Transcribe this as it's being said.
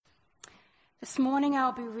This morning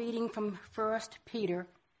I'll be reading from 1 Peter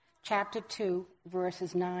chapter 2,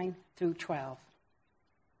 verses 9 through 12.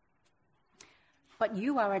 But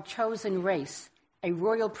you are a chosen race, a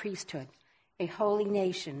royal priesthood, a holy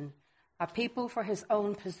nation, a people for his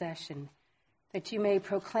own possession, that you may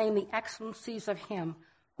proclaim the excellencies of him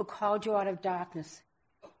who called you out of darkness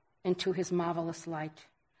into his marvelous light.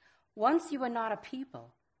 Once you were not a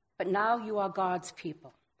people, but now you are God's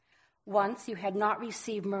people. Once you had not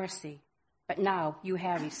received mercy, but now you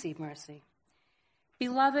have received mercy.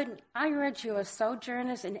 Beloved, I urge you as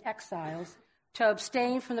sojourners and exiles to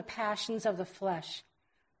abstain from the passions of the flesh,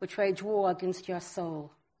 which wage war against your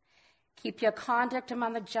soul. Keep your conduct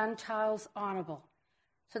among the Gentiles honorable,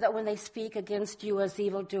 so that when they speak against you as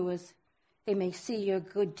evildoers, they may see your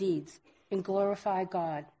good deeds and glorify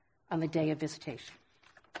God on the day of visitation.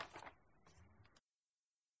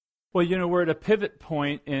 Well, we're at a pivot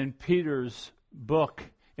point in Peter's book,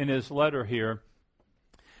 in his letter here.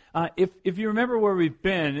 If you remember where we've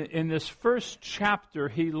been, in this first chapter,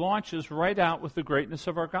 he launches right out with the greatness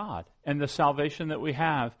of our God and the salvation that we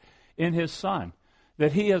have in his Son,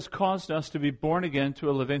 that he has caused us to be born again to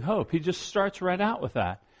a living hope. He just starts right out with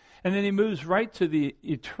that. And then he moves right to the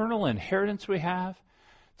eternal inheritance we have,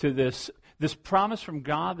 to this promise from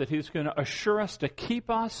God that he's going to assure us to keep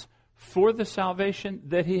us for the salvation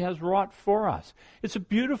that he has wrought for us. It's a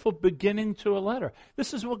beautiful beginning to a letter.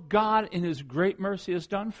 This is what God in his great mercy has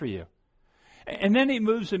done for you. And then he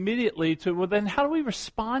moves immediately to, well, then how do we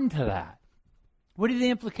respond to that? What are the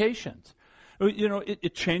implications?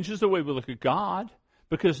 It changes the way we look at God,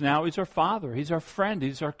 because now he's our Father, he's our friend,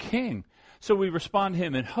 he's our King. So we respond to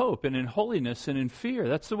him in hope and in holiness and in fear.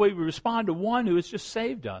 That's the way we respond to one who has just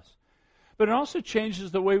saved us. But it also changes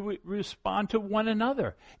the way we respond to one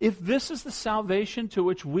another. If this is the salvation to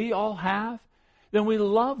which we all have, then we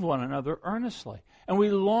love one another earnestly. And we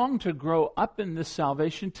long to grow up in this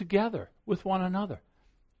salvation together with one another.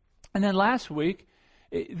 And then last week,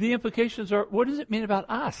 the implications are, what does it mean about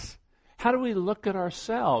us? How do we look at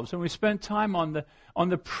ourselves? And we spent time on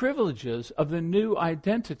the privileges of the new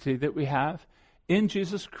identity that we have in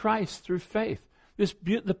Jesus Christ through faith.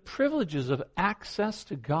 The privileges of access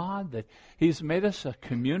to God, that he's made us a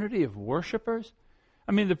community of worshipers.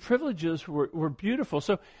 I mean, the privileges were beautiful.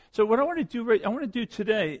 So what I want to do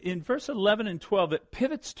today, in verse 11 and 12, it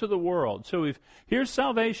pivots to the world. So here's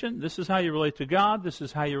salvation. This is how you relate to God. This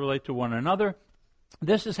is how you relate to one another.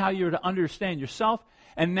 This is how you're to understand yourself.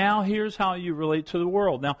 And now here's how you relate to the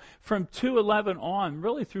world. Now, from 2:11 on,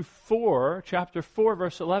 really through chapter 4,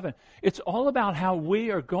 verse 11, it's all about how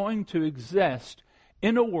we are going to exist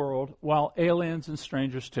in a world while aliens and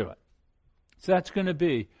strangers to it. So that's going to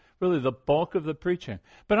be really the bulk of the preaching.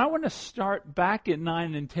 But I want to start back at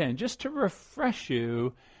 9 and 10, just to refresh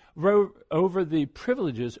you over the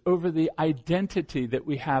privileges, over the identity that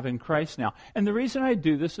we have in Christ now. And the reason I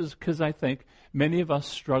do this is because I think many of us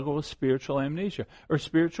struggle with spiritual amnesia or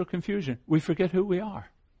spiritual confusion. We forget who we are.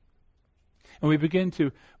 And we begin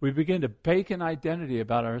to bake an identity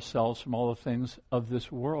about ourselves from all the things of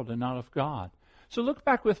this world and not of God. So look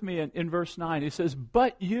back with me in verse 9. He says,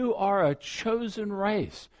 but you are a chosen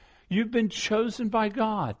race. You've been chosen by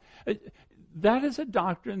God. That is a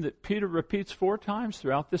doctrine that Peter repeats 4 times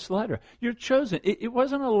throughout this letter. You're chosen. It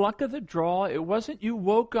wasn't a luck of the draw. It wasn't you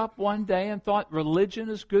woke up one day and thought religion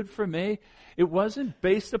is good for me. It wasn't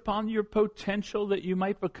based upon your potential that you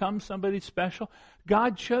might become somebody special.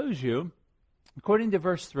 God chose you, according to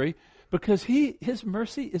verse 3, because his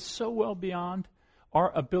mercy is so well beyond our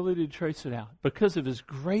ability to trace it out. Because of his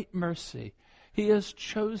great mercy, he has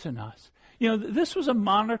chosen us. This was a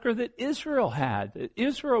moniker that Israel had. That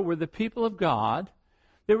Israel were the people of God.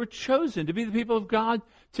 They were chosen to be the people of God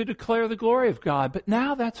to declare the glory of God. But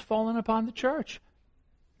now that's fallen upon the church.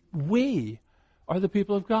 We are the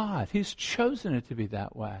people of God. He's chosen it to be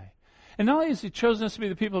that way. And not only has he chosen us to be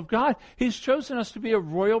the people of God, he's chosen us to be a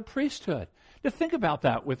royal priesthood. Now think about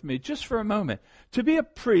that with me just for a moment. To be a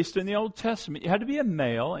priest in the Old Testament, you had to be a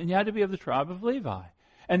male and you had to be of the tribe of Levi.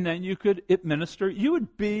 And then you could administer. You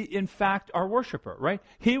would be, in fact, our worshiper, right?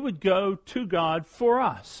 He would go to God for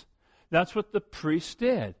us. That's what the priest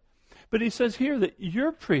did. But he says here that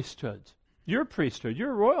your priesthood,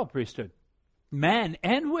 your royal priesthood, men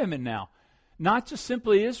and women now, not just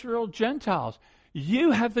simply Israel, Gentiles,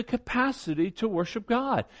 you have the capacity to worship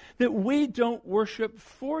God. That we don't worship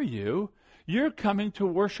for you. You're coming to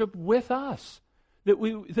worship with us.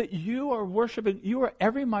 That you are worshiping. You are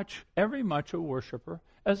every much a worshiper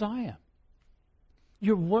as I am.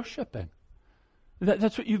 You're worshiping.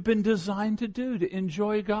 That's what you've been designed to do, to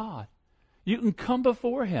enjoy God. You can come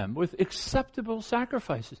before him with acceptable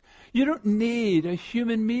sacrifices. You don't need a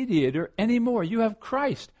human mediator anymore. You have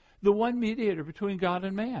Christ, the one mediator between God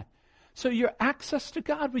and man. So your access to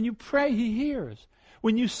God, when you pray, he hears.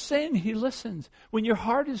 When you sin, he listens. When your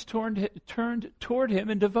heart is turned toward him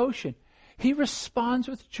in devotion, he responds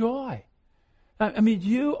with joy. I mean,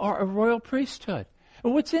 you are a royal priesthood.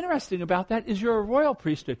 And what's interesting about that is you're a royal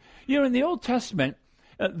priesthood. You know, in the Old Testament,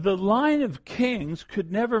 the line of kings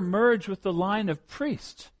could never merge with the line of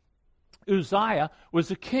priests. Uzziah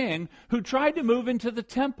was a king who tried to move into the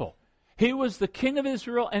temple. He was the king of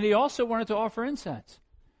Israel, and he also wanted to offer incense.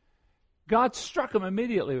 God struck him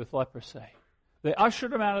immediately with leprosy. They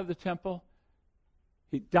ushered him out of the temple.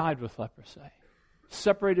 He died with leprosy,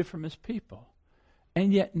 separated from his people.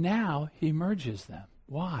 And yet now he merges them.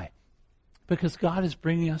 Why? Because God is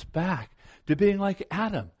bringing us back to being like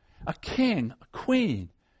Adam, a king, a queen,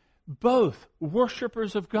 both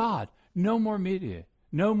worshipers of God. No more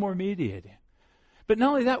mediating. But not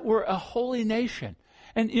only that, we're a holy nation.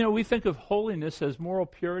 And, you know, we think of holiness as moral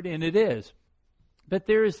purity, and it is. But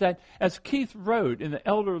there is that, as Keith wrote in the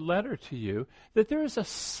elder letter to you, that there is a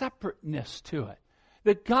separateness to it.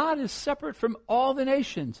 That God is separate from all the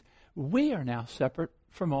nations. We are now separate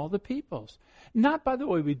from all the peoples. Not by the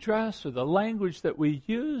way we dress or the language that we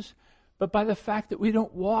use, but by the fact that we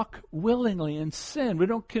don't walk willingly in sin. We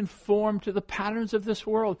don't conform to the patterns of this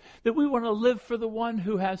world. That we want to live for the one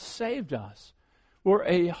who has saved us. We're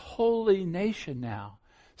a holy nation now,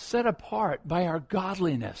 set apart by our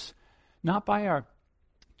godliness, not by our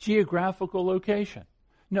geographical location.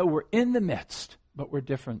 No, we're in the midst, but we're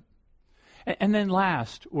different. And then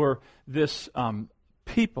last, we're this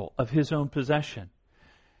people of his own possession.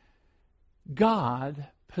 God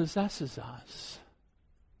possesses us.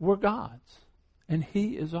 We're God's, and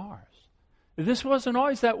he is ours. This wasn't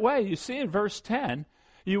always that way. You see in verse 10,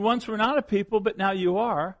 you once were not a people, but now you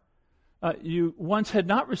are. You once had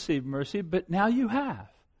not received mercy, but now you have.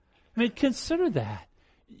 I mean, consider that.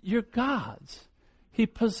 You're God's. He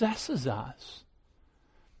possesses us.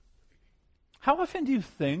 How often do you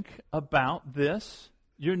think about this,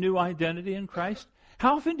 your new identity in Christ?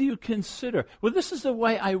 How often do you consider, well, this is the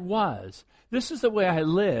way I was. This is the way I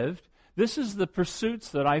lived. This is the pursuits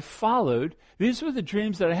that I followed. These were the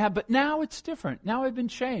dreams that I had. But now it's different. Now I've been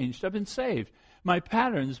changed. I've been saved. My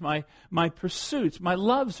patterns, my pursuits, my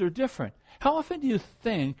loves are different. How often do you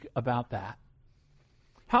think about that?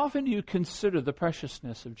 How often do you consider the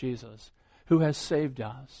preciousness of Jesus, who has saved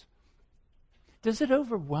us? Does it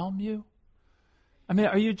overwhelm you? I mean,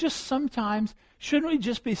 are you just sometimes, shouldn't we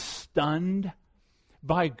just be stunned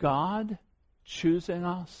by God choosing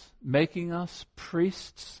us, making us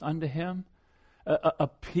priests unto him, a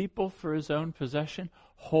people for his own possession,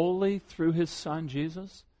 holy through his Son,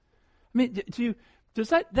 Jesus? I mean, does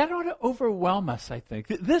that ought to overwhelm us, I think.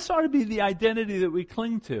 This ought to be the identity that we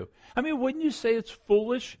cling to. I mean, wouldn't you say it's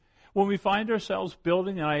foolish when we find ourselves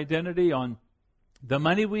building an identity on the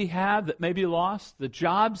money we have that may be lost, the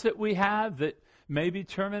jobs that we have that may be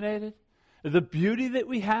terminated, the beauty that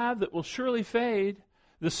we have that will surely fade,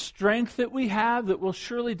 the strength that we have that will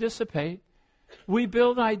surely dissipate? We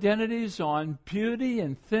build identities on beauty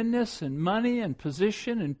and thinness and money and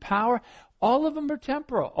position and power. All of them are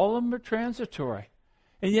temporal. All of them are transitory.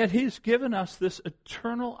 And yet he's given us this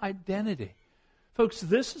eternal identity. Folks,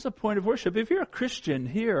 this is a point of worship. If you're a Christian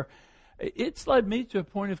here, it's led me to a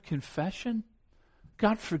point of confession.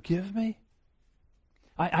 God, forgive me.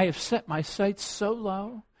 I have set my sights so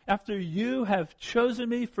low. After you have chosen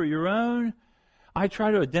me for your own, I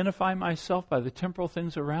try to identify myself by the temporal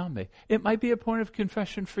things around me. It might be a point of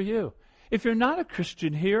confession for you. If you're not a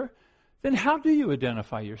Christian here, then how do you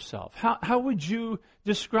identify yourself? How would you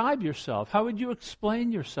describe yourself? How would you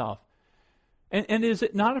explain yourself? And is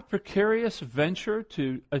it not a precarious venture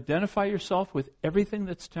to identify yourself with everything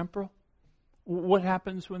that's temporal? What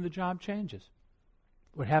happens when the job changes?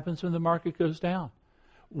 What happens when the market goes down?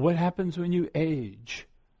 What happens when you age?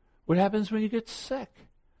 What happens when you get sick?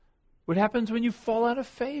 What happens when you fall out of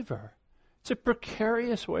favor? It's a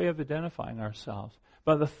precarious way of identifying ourselves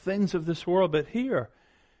by the things of this world. But here,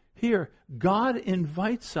 God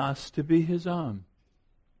invites us to be his own.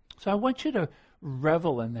 So I want you to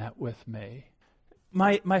revel in that with me.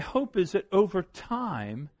 My hope is that over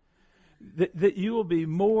time, that you will be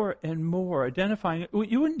more and more identifying.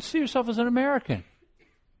 You wouldn't see yourself as an American.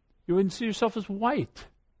 You wouldn't see yourself as white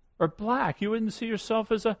or black. You wouldn't see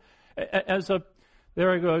yourself as a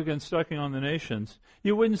there I go again, stucking on the nations.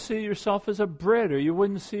 You wouldn't see yourself as a Brit, or you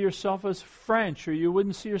wouldn't see yourself as French, or you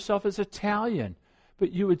wouldn't see yourself as Italian,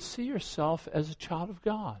 but you would see yourself as a child of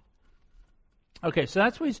God. Okay, so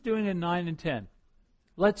that's what he's doing in 9 and 10.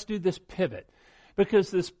 let's do this pivot.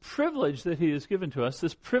 Because this privilege that he has given to us,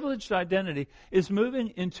 this privileged identity, is moving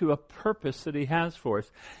into a purpose that he has for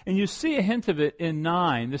us. And you see a hint of it in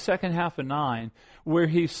 9, the second half of 9, where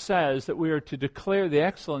he says that we are to declare the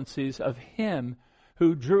excellencies of him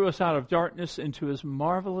who drew us out of darkness into his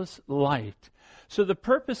marvelous light. So the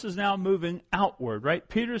purpose is now moving outward, right?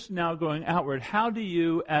 Peter's now going outward. How do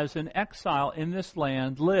you, as an exile in this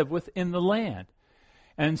land, live within the land?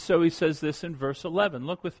 And so he says this in verse 11.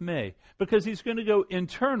 Look with me. Because he's going to go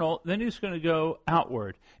internal, then he's going to go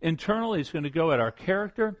outward. Internal, he's going to go at our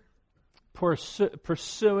character,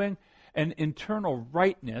 pursuing an internal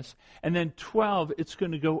rightness. And then 12, it's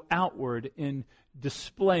going to go outward in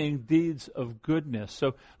displaying deeds of goodness.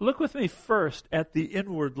 So look with me first at the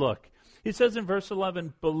inward look. He says in verse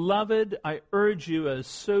 11, Beloved, I urge you as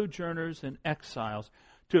sojourners and exiles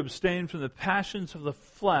to abstain from the passions of the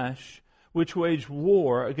flesh, which wage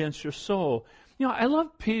war against your soul. You know, I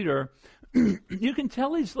love Peter. You can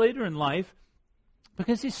tell he's later in life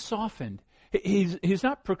because he's softened. He's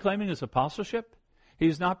not proclaiming his apostleship.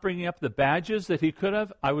 He's not bringing up the badges that he could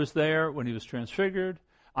have. I was there when he was transfigured.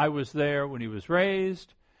 I was there when he was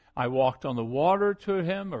raised. I walked on the water to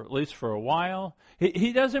him, or at least for a while.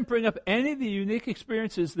 He doesn't bring up any of the unique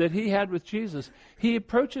experiences that he had with Jesus. He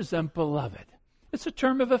approaches them, beloved. It's a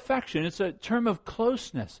term of affection. It's a term of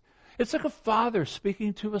closeness. It's like a father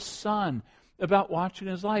speaking to a son about watching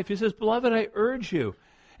his life. He says, Beloved, I urge you.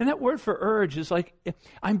 And that word for urge is like,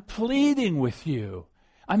 I'm pleading with you.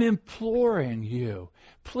 I'm imploring you.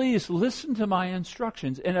 Please listen to my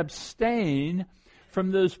instructions and abstain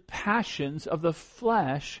from those passions of the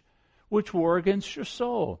flesh which war against your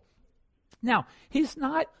soul. Now, he's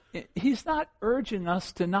not urging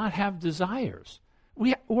us to not have desires.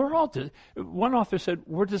 We're all, one author said,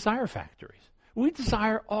 we're desire factories. We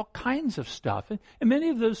desire all kinds of stuff, and many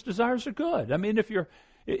of those desires are good. I mean, if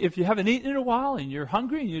you haven't eaten in a while and you're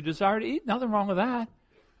hungry and you desire to eat, nothing wrong with that.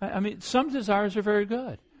 I mean, some desires are very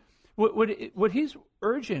good. What he's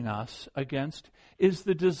urging us against is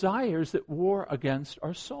the desires that war against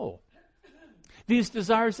our soul. These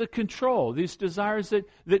desires that control, these desires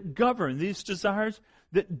that govern, these desires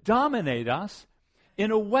that dominate us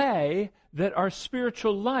in a way that our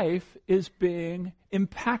spiritual life is being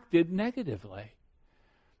impacted negatively.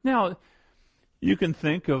 Now, you can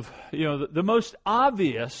think of, the most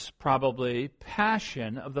obvious, probably,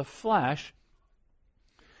 passion of the flesh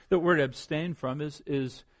that we're to abstain from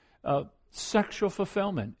is sexual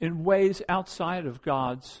fulfillment in ways outside of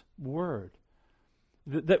God's word.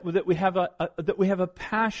 That we have a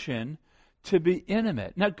passion to be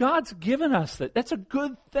intimate. Now, God's given us that. That's a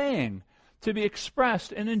good thing to be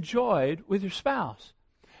expressed and enjoyed with your spouse.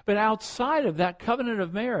 But outside of that covenant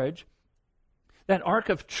of marriage, that ark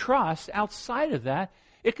of trust, outside of that,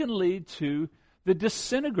 it can lead to the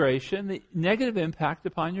disintegration, the negative impact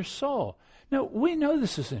upon your soul. Now, we know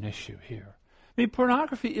this is an issue here. I mean,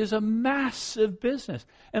 pornography is a massive business.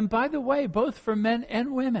 And by the way, both for men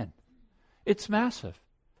and women, it's massive.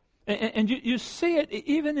 And you see it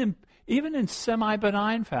even in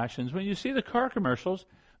semi-benign fashions. When you see the car commercials,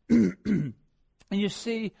 and you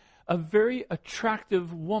see a very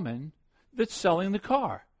attractive woman that's selling the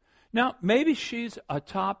car. Now, maybe she's a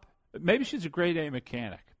grade A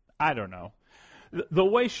mechanic. I don't know. The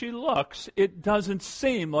way she looks, it doesn't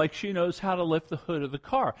seem like she knows how to lift the hood of the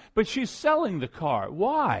car. But she's selling the car.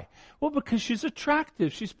 Why? Well, because she's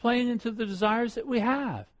attractive. She's playing into the desires that we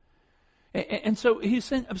have. And so he's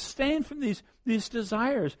saying, abstain from these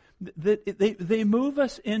desires that they move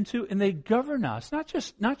us into and they govern us. Not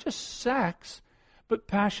just sex, but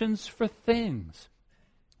passions for things,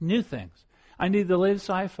 new things. I need the latest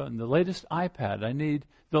iPhone, the latest iPad. I need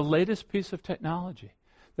the latest piece of technology.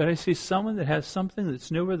 That I see someone that has something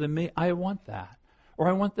that's newer than me, I want that. Or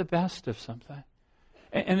I want the best of something.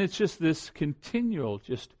 And it's just this continual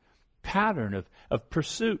just pattern of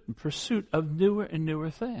pursuit and pursuit of newer and newer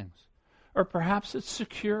things. Or perhaps it's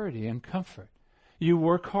security and comfort. You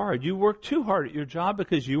work hard. You work too hard at your job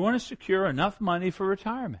because you want to secure enough money for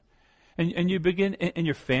retirement. And you begin, and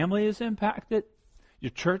your family is impacted.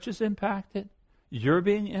 Your church is impacted. You're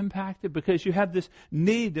being impacted because you have this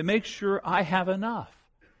need to make sure I have enough.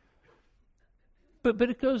 But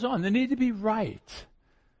it goes on. The need to be right.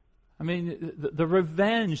 I mean, the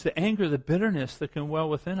revenge, the anger, the bitterness that can well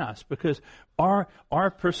within us because our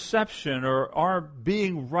perception or our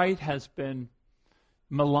being right has been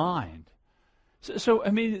maligned. So I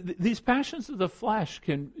mean, these passions of the flesh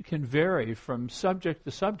can vary from subject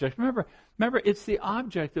to subject. Remember, it's the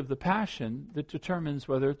object of the passion that determines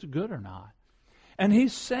whether it's good or not. And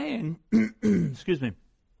he's saying, excuse me,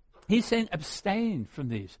 he's saying abstain from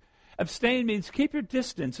these. Abstain means keep your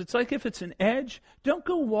distance. It's like if it's an edge, don't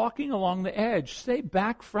go walking along the edge. Stay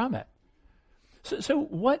back from it. So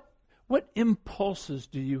what impulses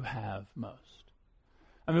do you have most?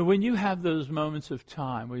 I mean, when you have those moments of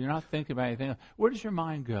time where you're not thinking about anything, where does your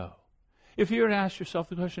mind go? If you were to ask yourself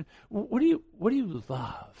the question, what do you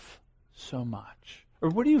love so much? Or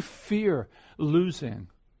what do you fear losing?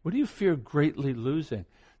 What do you fear greatly losing?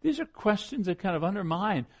 These are questions that kind of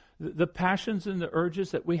undermine the passions and the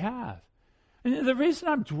urges that we have. And the reason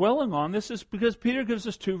I'm dwelling on this is because Peter gives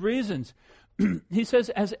us two reasons. He says,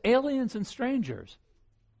 as aliens and strangers.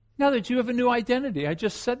 Now that you have a new identity, I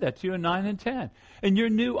just said that to you in 9 and 10. And your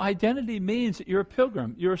new identity means that you're a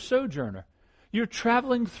pilgrim, you're a sojourner, you're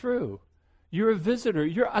traveling through, you're a visitor,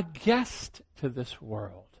 you're a guest to this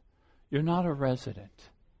world. You're not a resident.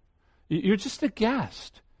 You're just a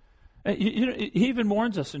guest. He even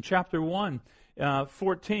warns us in chapter 1,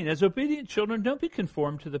 14, as obedient children, don't be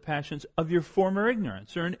conformed to the passions of your former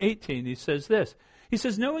ignorance. Or in 18, he says this. He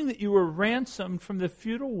says, knowing that you were ransomed from the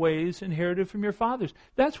futile ways inherited from your fathers.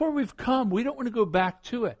 That's where we've come. We don't want to go back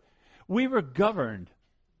to it. We were governed.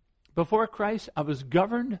 Before Christ, I was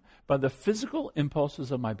governed by the physical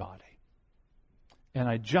impulses of my body. And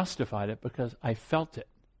I justified it because I felt it.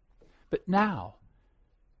 But now,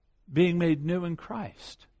 being made new in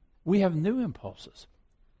Christ, we have new impulses.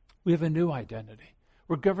 We have a new identity.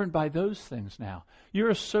 We're governed by those things now. You're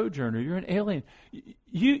a sojourner. You're an alien.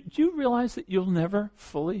 You realize that you'll never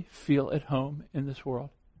fully feel at home in this world?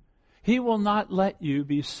 He will not let you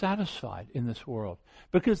be satisfied in this world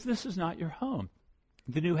because this is not your home.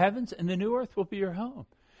 The new heavens and the new earth will be your home.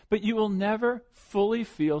 But you will never fully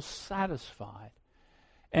feel satisfied.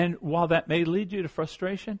 And while that may lead you to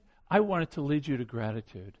frustration, I want it to lead you to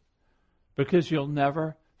gratitude because you'll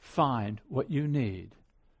never find what you need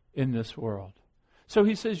in this world. So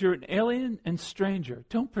he says you're an alien and stranger.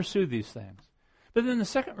 Don't pursue these things. But then the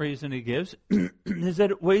second reason he gives is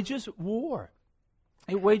that it wages war.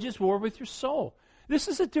 It wages war with your soul. This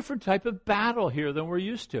is a different type of battle here than we're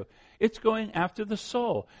used to. It's going after the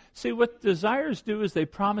soul. See, what desires do is they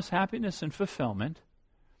promise happiness and fulfillment,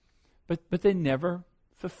 but they never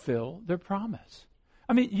fulfill their promise.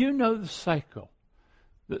 I mean, you know the cycle.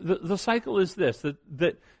 The cycle is this,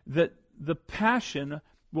 that the passion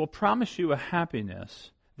will promise you a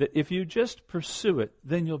happiness that if you just pursue it,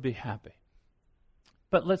 then you'll be happy.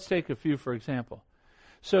 But let's take a few, for example.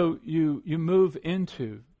 So you move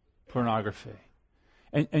into pornography,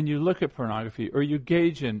 and you look at pornography, or you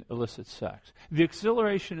engage in illicit sex. The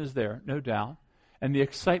exhilaration is there, no doubt, and the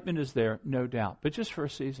excitement is there, no doubt, but just for a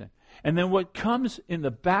season. And then what comes in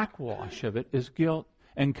the backwash of it is guilt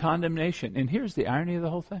and condemnation. And here's the irony of the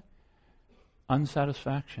whole thing.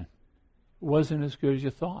 Unsatisfaction. It wasn't as good as you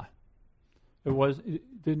thought.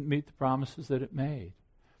 It didn't meet the promises that it made.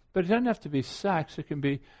 But it doesn't have to be sex. It can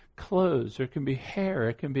be clothes. Or it can be hair.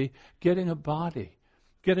 It can be getting a body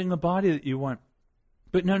that you want.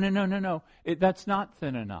 But no. That's not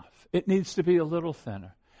thin enough. It needs to be a little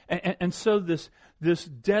thinner. And so this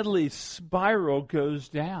deadly spiral goes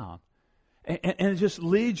down. And it just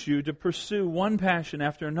leads you to pursue one passion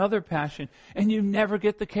after another passion, and you never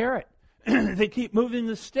get the carrot. They keep moving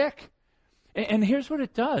the stick. And here's what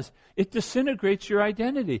it does. It disintegrates your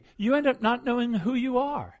identity. You end up not knowing who you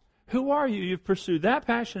are. Who are you? You've pursued that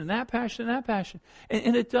passion and that passion and that passion.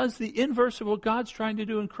 And it does the inverse of what God's trying to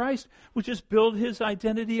do in Christ, which is build his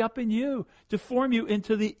identity up in you, to form you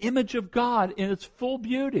into the image of God in its full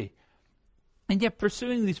beauty. And yet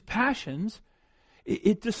pursuing these passions,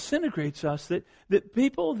 it disintegrates us, that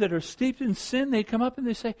people that are steeped in sin, they come up and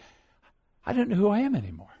they say, I don't know who I am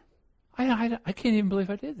anymore. I can't even believe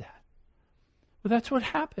I did that. Well, that's what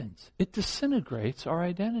happens. It disintegrates our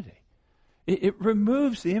identity. It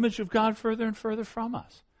removes the image of God further and further from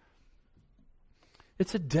us.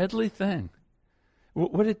 It's a deadly thing.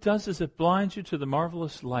 What it does is it blinds you to the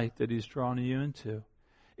marvelous light that he's drawn you into.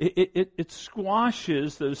 It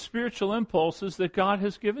squashes those spiritual impulses that God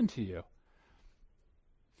has given to you.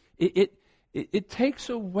 It takes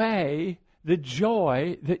away the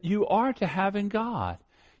joy that you are to have in God.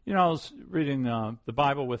 You know, I was reading the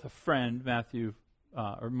Bible with a friend,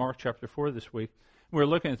 Mark chapter 4 this week. We were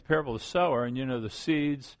looking at the parable of the sower, and you know, the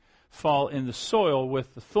seeds fall in the soil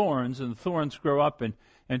with the thorns, and the thorns grow up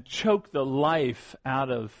and choke the life out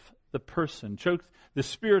of the person, choke the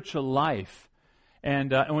spiritual life.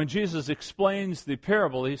 And when Jesus explains the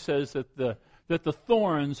parable, he says that the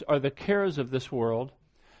thorns are the cares of this world,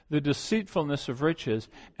 the deceitfulness of riches,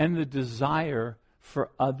 and the desire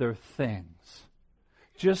for other things.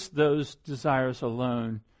 Just those desires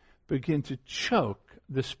alone begin to choke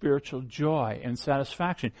the spiritual joy and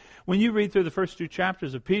satisfaction. When you read through the first two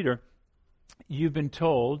chapters of Peter, you've been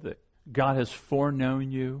told that God has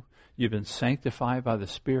foreknown you, you've been sanctified by the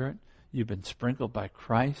Spirit, you've been sprinkled by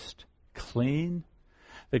Christ, clean,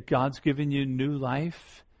 that God's given you new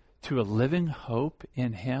life to a living hope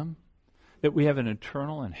in Him, that we have an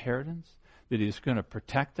eternal inheritance, that He's going to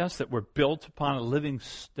protect us, that we're built upon a living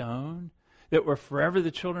stone, that we're forever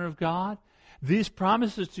the children of God. These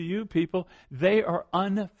promises to you, people, they are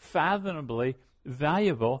unfathomably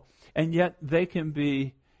valuable, and yet they can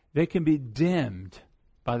be dimmed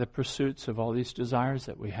by the pursuits of all these desires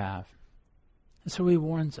that we have. And so He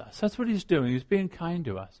warns us. That's what He's doing. He's being kind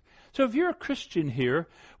to us. So if you're a Christian here,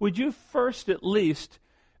 would you first at least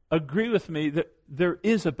agree with me that there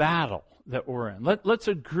is a battle that we're in? Let's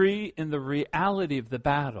agree in the reality of the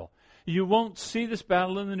battle. You won't see this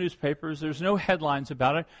battle in the newspapers. There's no headlines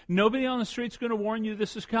about it. Nobody on the street's going to warn you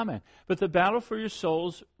this is coming. But the battle for your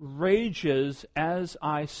souls rages as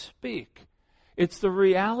I speak. It's the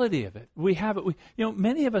reality of it. We have it.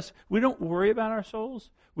 Many of us, we don't worry about our souls.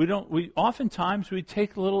 Oftentimes we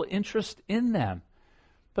take little interest in them.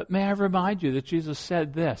 But may I remind you that Jesus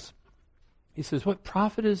said this. He says, what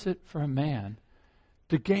profit is it for a man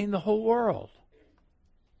to gain the whole world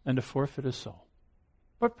and to forfeit his soul?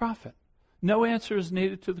 What profit? No answer is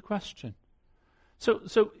needed to the question.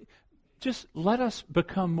 So just let us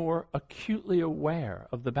become more acutely aware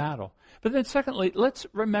of the battle. But then secondly, let's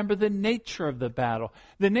remember the nature of the battle.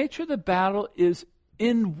 The nature of the battle is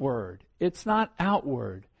inward. It's not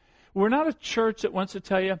outward. We're not a church that wants to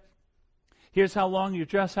tell you, here's how long your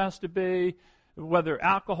dress has to be, whether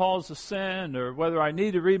alcohol is a sin, or whether I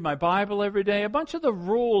need to read my Bible every day. A bunch of the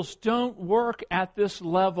rules don't work at this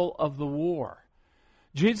level of the war.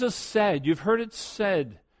 Jesus said, you've heard it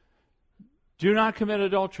said, do not commit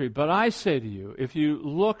adultery. But I say to you, if you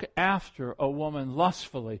look after a woman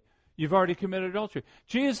lustfully, you've already committed adultery.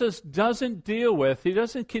 Jesus doesn't he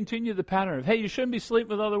doesn't continue the pattern of, hey, you shouldn't be sleeping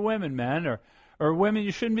with other women, men, or women,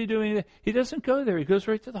 you shouldn't be doing that. He doesn't go there. He goes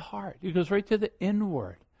right to the heart. He goes right to the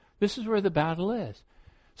inward. This is where the battle is.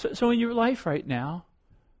 So in your life right now,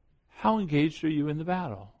 how engaged are you in the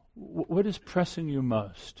battle? What is pressing you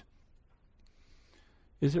most?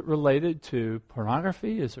 Is it related to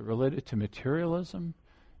pornography? Is it related to materialism?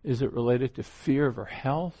 Is it related to fear of our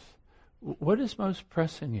health? What is most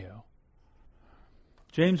pressing you?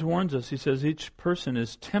 James warns us, he says, each person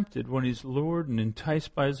is tempted when he's lured and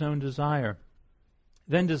enticed by his own desire.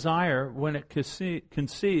 Then desire, when it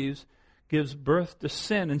conceives, gives birth to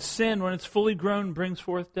sin. And sin, when it's fully grown, brings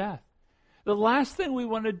forth death. The last thing we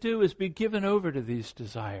want to do is be given over to these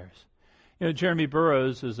desires. Jeremy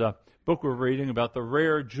Burroughs is a book we're reading about the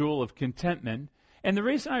rare jewel of contentment. And the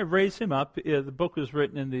reason I raise him up, the book was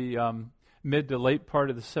written in the mid to late part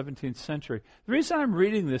of the 17th century. The reason I'm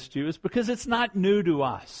reading this to you is because it's not new to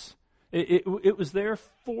us. It was there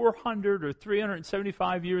 400 or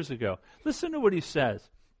 375 years ago. Listen to what he says.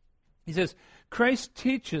 He says, Christ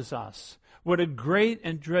teaches us what a great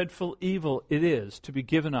and dreadful evil it is to be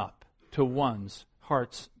given up to one's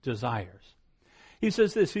heart's desires. He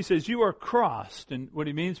says this, he says, you are crossed, and what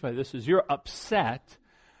he means by this is you're upset.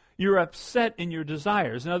 You're upset in your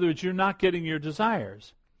desires. In other words, you're not getting your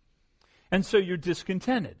desires. And so you're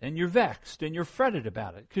discontented, and you're vexed, and you're fretted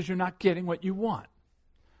about it, because you're not getting what you want.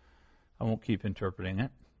 I won't keep interpreting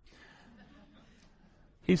it.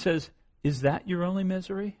 He says, is that your only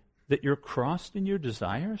misery? That you're crossed in your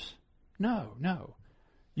desires? No.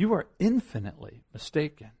 You are infinitely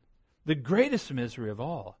mistaken. The greatest misery of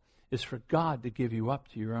all is for God to give you up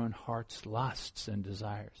to your own heart's lusts and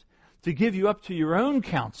desires, to give you up to your own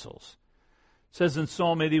counsels. It says in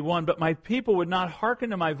Psalm 81, but my people would not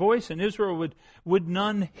hearken to my voice, and Israel would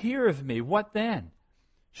none hear of me. What then?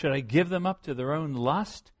 Should I give them up to their own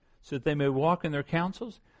lust, so that they may walk in their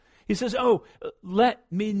counsels? He says, let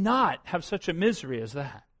me not have such a misery as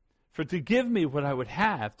that. For to give me what I would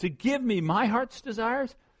have, to give me my heart's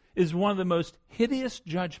desires, is one of the most hideous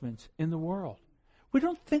judgments in the world. We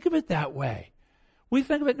don't think of it that way. We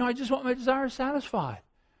think of it, no, I just want my desires satisfied.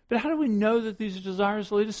 But how do we know that these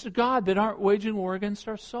desires lead us to God, that aren't waging war against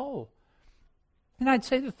our soul? And I'd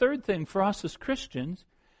say the third thing for us as Christians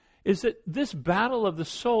is that this battle of the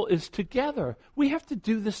soul is together. We have to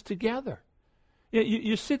do this together.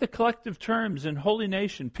 You see the collective terms in holy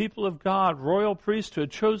nation, people of God, royal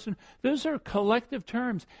priesthood, chosen. Those are collective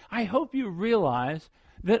terms. I hope you realize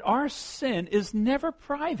that our sin is never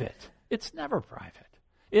private. It's never private.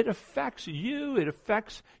 It affects you. It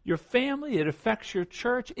affects your family. It affects your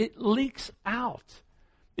church. It leaks out.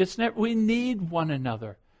 We need one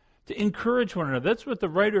another to encourage one another. That's what the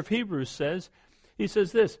writer of Hebrews says. He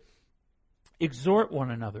says this, exhort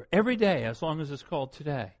one another every day as long as it's called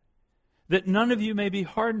today, that none of you may be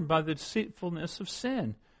hardened by the deceitfulness of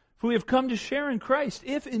sin. For we have come to share in Christ,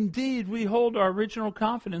 if indeed we hold our original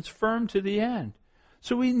confidence firm to the end.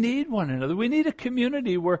 So we need one another. We need a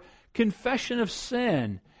community where confession of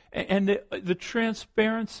sin and the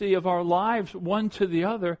transparency of our lives one to the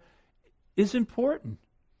other is important.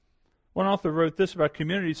 One author wrote this about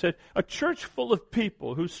community. He said, a church full of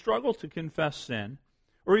people who struggle to confess sin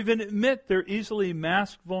or even admit their easily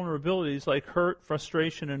masked vulnerabilities like hurt,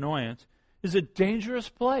 frustration, annoyance is a dangerous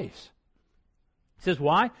place. He says,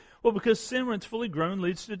 why? Well, because sin, when it's fully grown,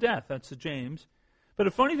 leads to death. That's the James. But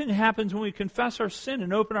a funny thing happens when we confess our sin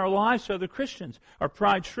and open our lives to other Christians. Our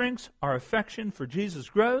pride shrinks, our affection for Jesus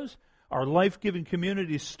grows, our life-giving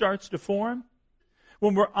community starts to form.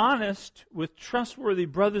 When we're honest with trustworthy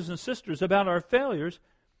brothers and sisters about our failures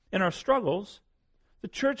and our struggles, the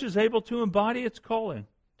church is able to embody its calling,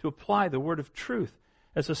 to apply the word of truth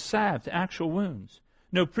as a salve to actual wounds.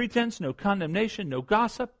 No pretense, no condemnation, no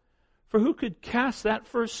gossip. For who could cast that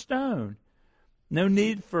first stone? No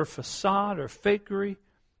need for facade or fakery,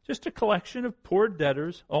 just a collection of poor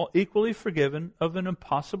debtors, all equally forgiven of an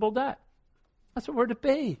impossible debt. That's what we're to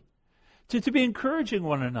be. To be encouraging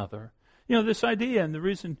one another. You know, this idea, and the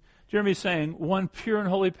reason Jeremy's saying one pure and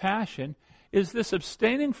holy passion, is this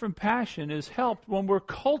abstaining from passion is helped when we're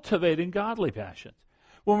cultivating godly passions.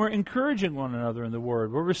 When we're encouraging one another in the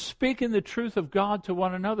Word, where we're speaking the truth of God to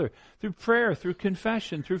one another through prayer, through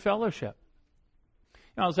confession, through fellowship.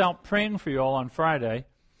 I was out praying for you all on Friday,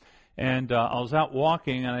 and I was out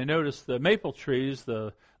walking, and I noticed the maple trees,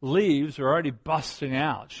 the leaves are already busting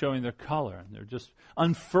out, showing their color, and they're just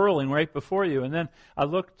unfurling right before you. And then I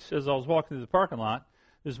looked as I was walking through the parking lot,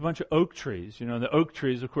 there's a bunch of oak trees. You know, the oak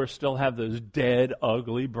trees, of course, still have those dead,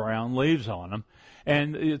 ugly brown leaves on them.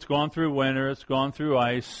 And it's gone through winter, it's gone through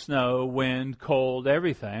ice, snow, wind, cold,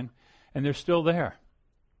 everything, and they're still there.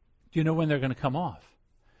 Do you know when they're going to come off?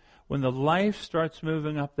 When the life starts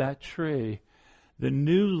moving up that tree, the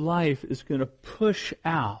new life is going to push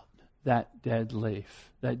out that dead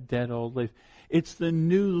leaf, that dead old leaf. It's the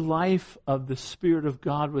new life of the Spirit of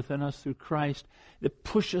God within us through Christ that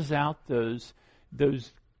pushes out those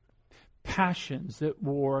passions that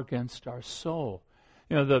war against our soul.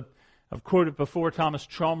 You know, I've quoted before Thomas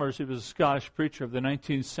Chalmers. He was a Scottish preacher of the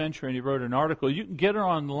 19th century, and he wrote an article. You can get it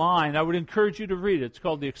online. I would encourage you to read it. It's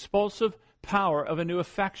called The Expulsive Power of a New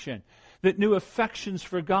Affection. That new affections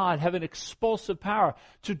for God have an expulsive power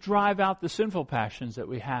to drive out the sinful passions that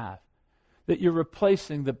we have. That you're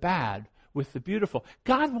replacing the bad with the beautiful.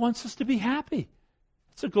 God wants us to be happy.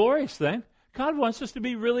 It's a glorious thing. God wants us to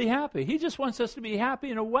be really happy. He just wants us to be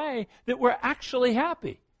happy in a way that we're actually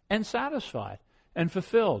happy and satisfied and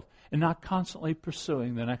fulfilled and not constantly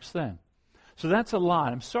pursuing the next thing. So that's a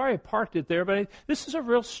lot. I'm sorry I parked it there, but this is a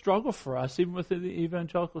real struggle for us, even within the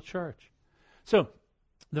evangelical church. So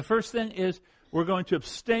the first thing is we're going to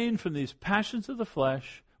abstain from these passions of the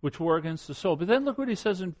flesh which war against the soul. But then look what he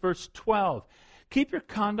says in verse 12. Keep your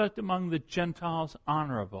conduct among the Gentiles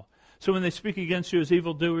honorable. So when they speak against you as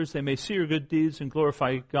evildoers, they may see your good deeds and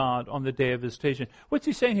glorify God on the day of visitation. What's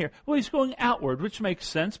he saying here? Well, he's going outward, which makes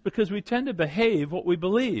sense because we tend to behave what we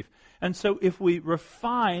believe. And so if we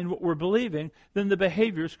refine what we're believing, then the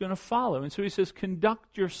behavior is going to follow. And so he says,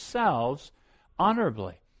 conduct yourselves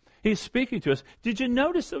honorably. He's speaking to us. Did you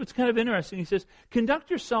notice that it's kind of interesting? He says, conduct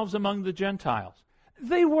yourselves among the Gentiles.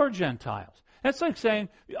 They were Gentiles. That's like saying,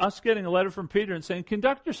 us getting a letter from Peter and saying,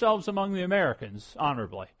 conduct yourselves among the Americans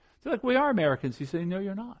honorably. They're like, we are Americans. He's saying, no,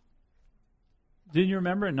 you're not. Didn't you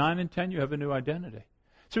remember in 9 and 10 you have a new identity?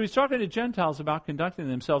 So he's talking to Gentiles about conducting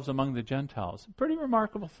themselves among the Gentiles. A pretty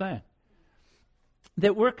remarkable thing.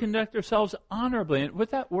 That we're conduct ourselves honorably. And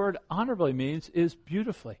what that word honorably means is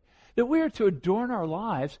beautifully. That we are to adorn our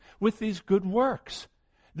lives with these good works.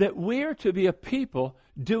 That we are to be a people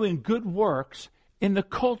doing good works in the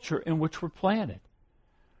culture in which we're planted.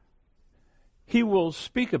 He will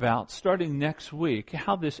speak about, starting next week,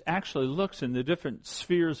 how this actually looks in the different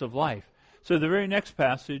spheres of life. So the very next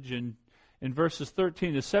passage in verses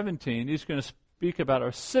 13 to 17, he's going to speak about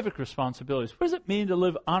our civic responsibilities. What does it mean to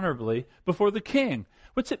live honorably before the king?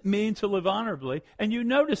 What's it mean to live honorably? And you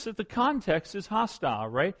notice that the context is hostile,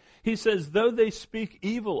 right? He says, though they speak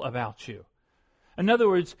evil about you. In other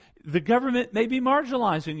words, the government may be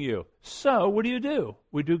marginalizing you. So what do?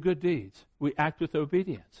 We do good deeds. We act with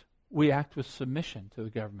obedience. We act with submission to the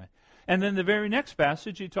government. And then the very next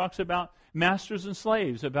passage, he talks about masters and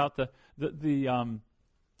slaves, about the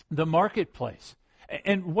marketplace.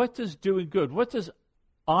 And what does doing good, what does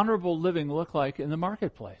honorable living look like in the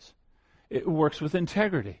marketplace? It works with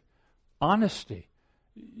integrity, honesty.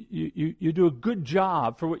 You do a good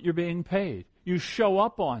job for what you're being paid. You show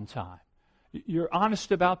up on time. You're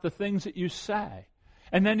honest about the things that you say.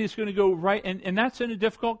 And then he's going to go right, and that's in a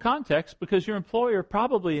difficult context because your employer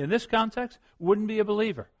probably in this context wouldn't be a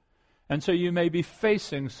believer. And so you may be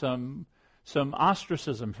facing some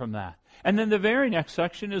ostracism from that. And then the very next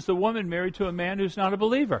section is the woman married to a man who's not a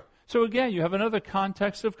believer. So again, you have another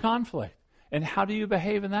context of conflict. And how do you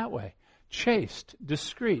behave in that way? Chaste,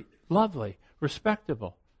 discreet, lovely,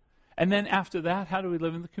 respectable. And then after that, how do we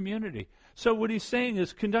live in the community? So what he's saying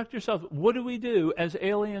is conduct yourself. What do we do as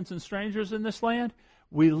aliens and strangers in this land?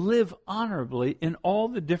 We live honorably in all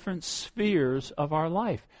the different spheres of our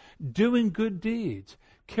life, doing good deeds,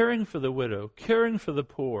 caring for the widow, caring for the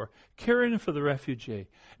poor, caring for the refugee,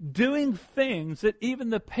 doing things that even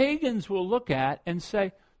the pagans will look at and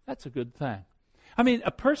say, that's a good thing. I mean,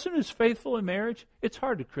 a person who's faithful in marriage, it's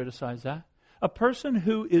hard to criticize that. A person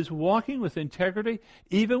who is walking with integrity,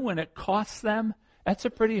 even when it costs them, that's a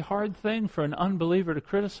pretty hard thing for an unbeliever to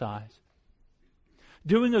criticize.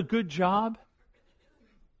 Doing a good job,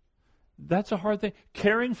 that's a hard thing.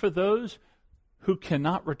 Caring for those who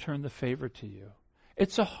cannot return the favor to you.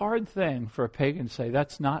 It's a hard thing for a pagan to say,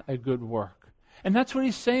 that's not a good work. And that's what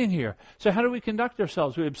he's saying here. So how do we conduct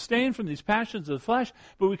ourselves? We abstain from these passions of the flesh,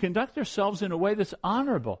 but we conduct ourselves in a way that's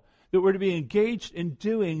honorable, that we're to be engaged in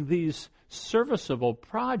doing these serviceable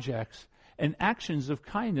projects and actions of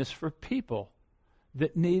kindness for people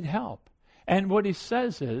that need help. And what he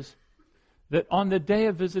says is that on the day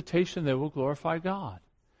of visitation, they will glorify God.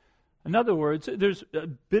 In other words, there's a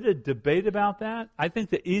bit of debate about that. I think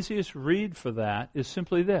the easiest read for that is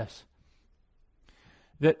simply this: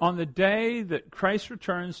 that on the day that Christ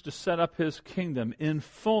returns to set up his kingdom in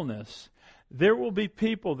fullness, there will be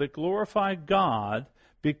people that glorify God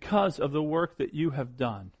because of the work that you have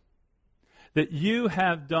done. That you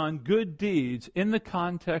have done good deeds in the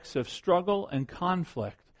context of struggle and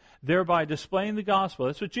conflict, thereby displaying the gospel.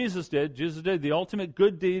 That's what Jesus did. Jesus did the ultimate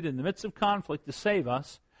good deed in the midst of conflict to save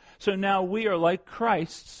us. So now we are like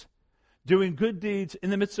Christ's, doing good deeds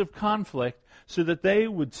in the midst of conflict so that they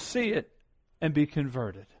would see it and be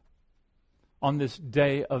converted on this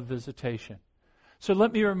day of visitation. So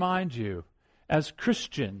let me remind you, as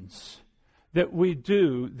Christians, that we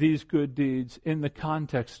do these good deeds in the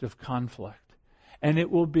context of conflict, and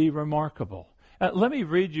it will be remarkable. Let me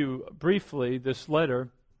read you briefly this letter.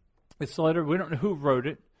 This letter, we don't know who wrote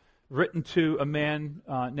it, written to a man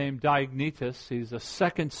named Diognetus. He's a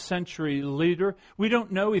 2nd century leader. We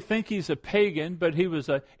don't know. We think he's a pagan, but he was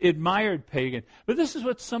an admired pagan. But this is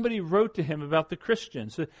what somebody wrote to him about the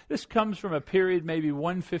Christians. This comes from a period maybe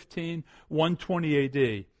 115, 120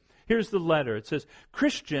 AD. Here's the letter. It says,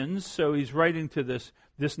 Christians, so he's writing to this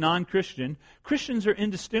non-Christian, Christians are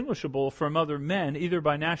indistinguishable from other men, either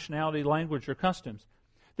by nationality, language, or customs.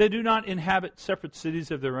 They do not inhabit separate cities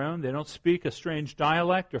of their own. They don't speak a strange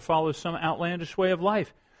dialect or follow some outlandish way of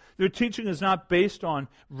life. Their teaching is not based on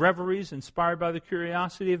reveries inspired by the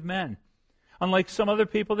curiosity of men. Unlike some other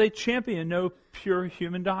people, they champion no pure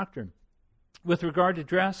human doctrine. With regard to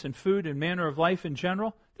dress and food and manner of life in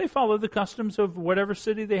general, they follow the customs of whatever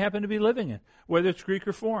city they happen to be living in, whether it's Greek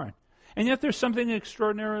or foreign. And yet there's something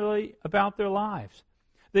extraordinarily about their lives.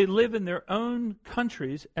 They live in their own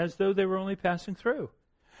countries as though they were only passing through.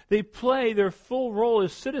 They play their full role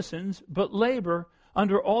as citizens, but labor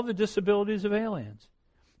under all the disabilities of aliens.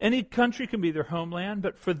 Any country can be their homeland,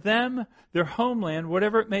 but for them, their homeland,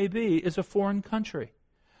 whatever it may be, is a foreign country.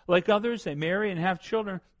 Like others, they marry and have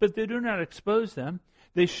children, but they do not expose them.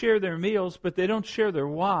 They share their meals, but they don't share their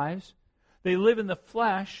wives. They live in the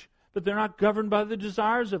flesh, but they're not governed by the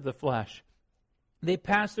desires of the flesh. They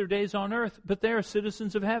pass their days on earth, but they are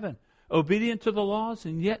citizens of heaven, obedient to the laws,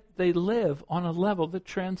 and yet they live on a level that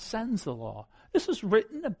transcends the law. This is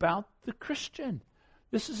written about the Christian.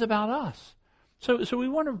 This is about us. So we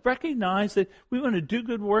want to recognize that we want to do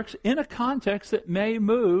good works in a context that may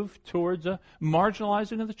move towards a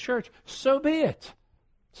marginalizing of the church. So be it.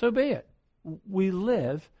 So be it. We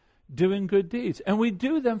live doing good deeds, and we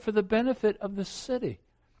do them for the benefit of the city.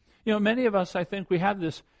 You know, many of us, I think, we have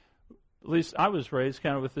this, at least I was raised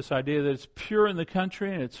kind of with this idea that it's pure in the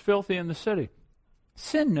country and it's filthy in the city.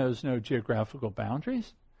 Sin knows no geographical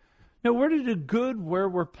boundaries. No, we're to do good where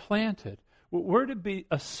we're planted. We're to be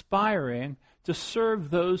aspiring to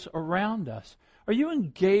serve those around us. Are you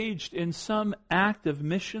engaged in some act of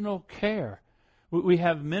missional care? We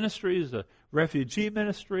have ministries, a refugee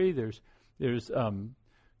ministry, there's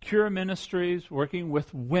cure ministries working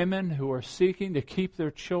with women who are seeking to keep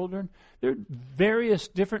their children. There are various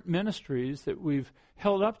different ministries that we've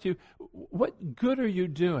held up to. What good are you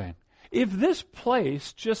doing? If this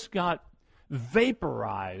place just got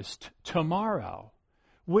vaporized tomorrow,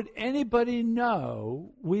 would anybody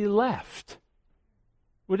know we left?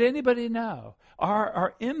 Would anybody know?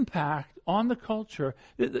 Our impact on the culture.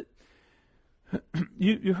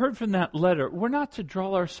 You heard from that letter. We're not to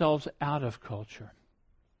draw ourselves out of culture.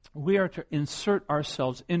 We are to insert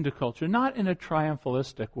ourselves into culture, not in a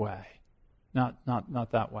triumphalistic way, not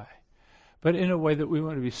that way, but in a way that we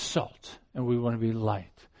want to be salt and we want to be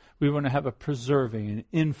light. We want to have a preserving and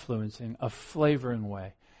influencing, a flavoring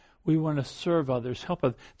way. We want to serve others, help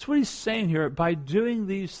others. That's what he's saying here. By doing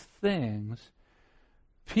these things,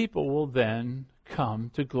 people will then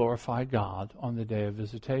come to glorify God on the day of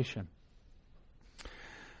visitation.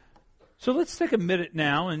 So let's take a minute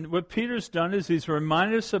now, and what Peter's done is he's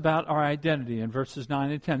reminded us about our identity in verses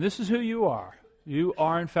 9 and 10. This is who you are. You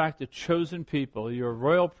are, in fact, a chosen people. You're a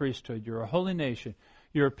royal priesthood. You're a holy nation.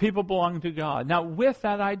 You're a people belonging to God. Now, with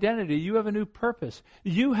that identity, you have a new purpose.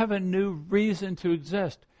 You have a new reason to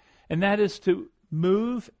exist, and that is to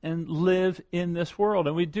move and live in this world.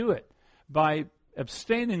 And we do it by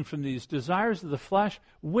abstaining from these desires of the flesh,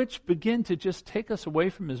 which begin to just take us away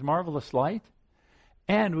from His marvelous light.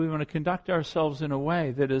 And we want to conduct ourselves in a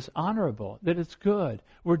way that is honorable, that it's good.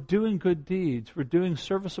 We're doing good deeds. We're doing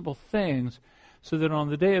serviceable things so that on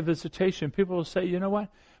the day of visitation, people will say, you know what?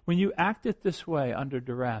 When you acted this way under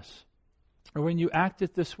duress, or when you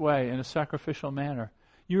acted this way in a sacrificial manner,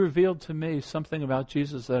 you revealed to me something about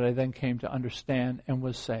Jesus that I then came to understand and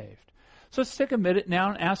was saved. So let's take a minute now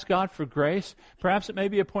and ask God for grace. Perhaps it may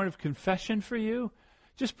be a point of confession for you.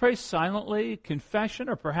 Just pray silently, confession,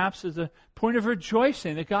 or perhaps as a point of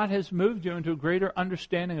rejoicing that God has moved you into a greater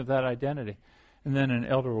understanding of that identity. And then an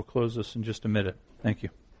elder will close us in just a minute. Thank you.